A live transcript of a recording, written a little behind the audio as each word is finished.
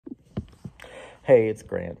Hey, it's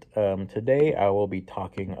Grant. Today I will be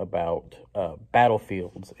talking about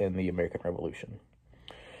battlefields in the American Revolution.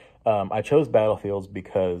 I chose battlefields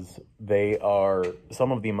because they are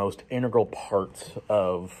some of the most integral parts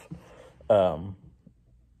of and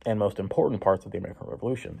most important parts of the American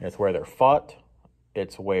Revolution. It's where they're fought,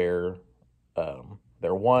 it's where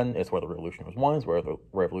they're won, it's where the revolution was won, it's where the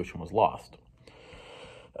revolution was lost.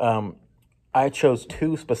 I chose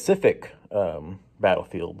two specific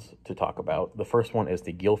battlefields to talk about. The first one is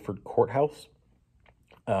the Guilford Courthouse.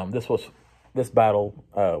 This battle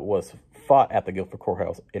was fought at the Guilford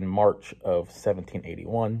Courthouse in March of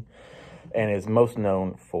 1781, and is most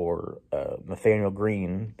known for Nathaniel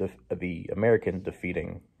Greene, the American,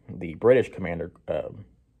 defeating the British commander,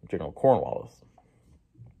 General Cornwallis.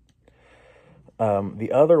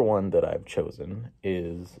 The other one that I've chosen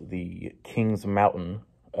is the Kings Mountain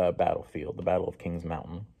battlefield, the Battle of Kings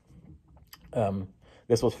Mountain.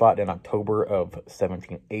 This was fought in October of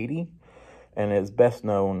 1780, and is best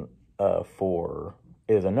known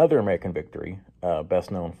is another American victory,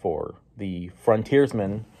 best known for the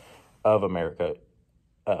frontiersmen of America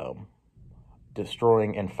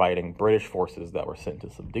destroying and fighting British forces that were sent to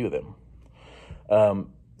subdue them.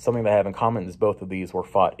 Something they have in common is both of these were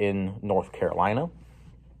fought in North Carolina,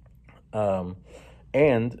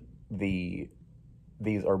 and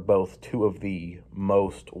these are both two of the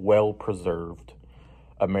most well-preserved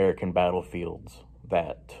American battlefields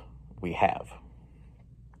that we have.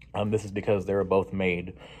 This is because they were both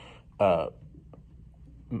made,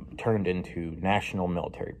 turned into national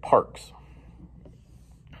military parks.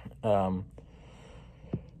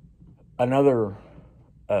 Another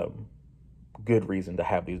good reason to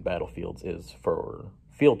have these battlefields is for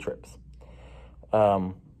field trips.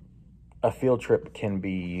 A field trip can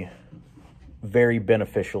be very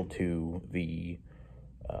beneficial to the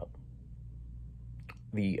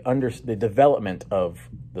development of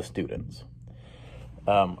the students.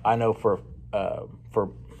 I know for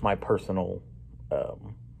my personal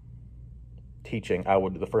teaching,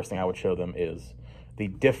 the first thing I would show them is the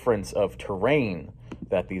difference of terrain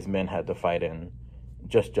that these men had to fight in,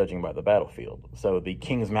 just judging by the battlefield. So the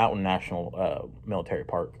Kings Mountain National Military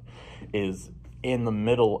Park is in the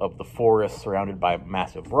middle of the forest, surrounded by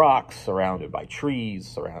massive rocks, surrounded by trees,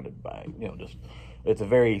 surrounded by, it's a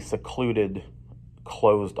very secluded,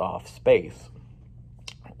 closed off space.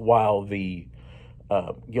 While the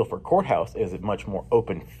Guilford Courthouse is a much more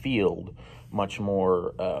open field, much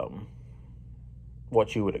more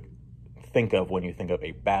what you would think of when you think of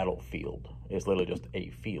a battlefield. It's literally just a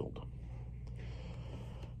field.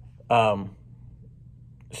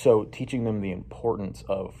 So teaching them the importance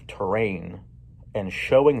of terrain and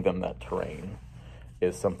showing them that terrain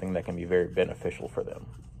is something that can be very beneficial for them.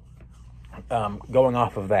 Going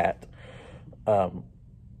off of that,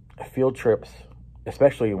 field trips,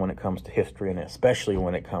 especially when it comes to history and especially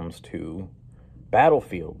when it comes to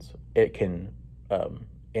battlefields, it can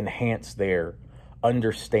enhance their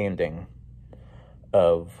understanding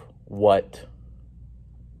of what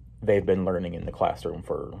they've been learning in the classroom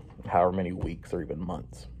for however many weeks or even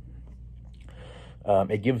months.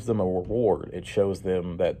 It gives them a reward. It shows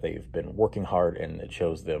them that they've been working hard, and it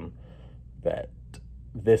shows them that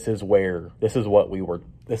this is where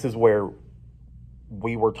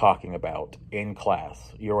we were talking about in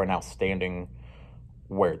class. You are now standing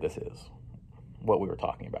where this is, what we were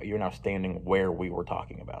talking about. You're now standing where we were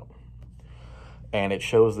talking about. And it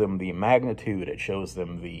shows them the magnitude, it shows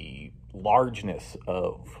them the largeness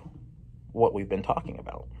of what we've been talking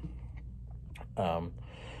about.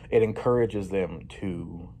 It encourages them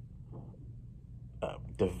to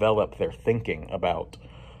develop their thinking about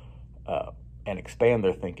and expand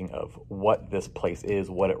their thinking of what this place is,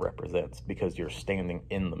 what it represents, because you're standing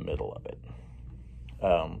in the middle of it.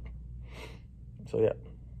 So yeah,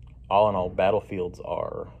 all in all, battlefields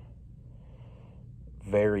are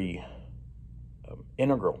very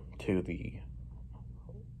integral to the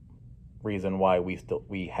reason why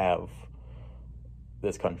we have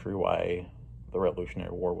this country, why the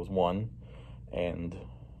Revolutionary War was won, and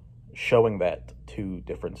showing that to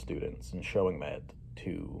different students and showing that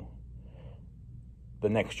to the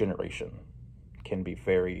next generation can be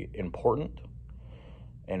very important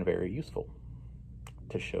and very useful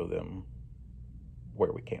to show them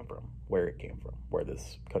where we came from, where it came from, where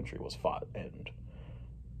this country was fought and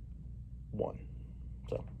won.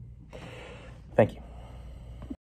 So, thank you.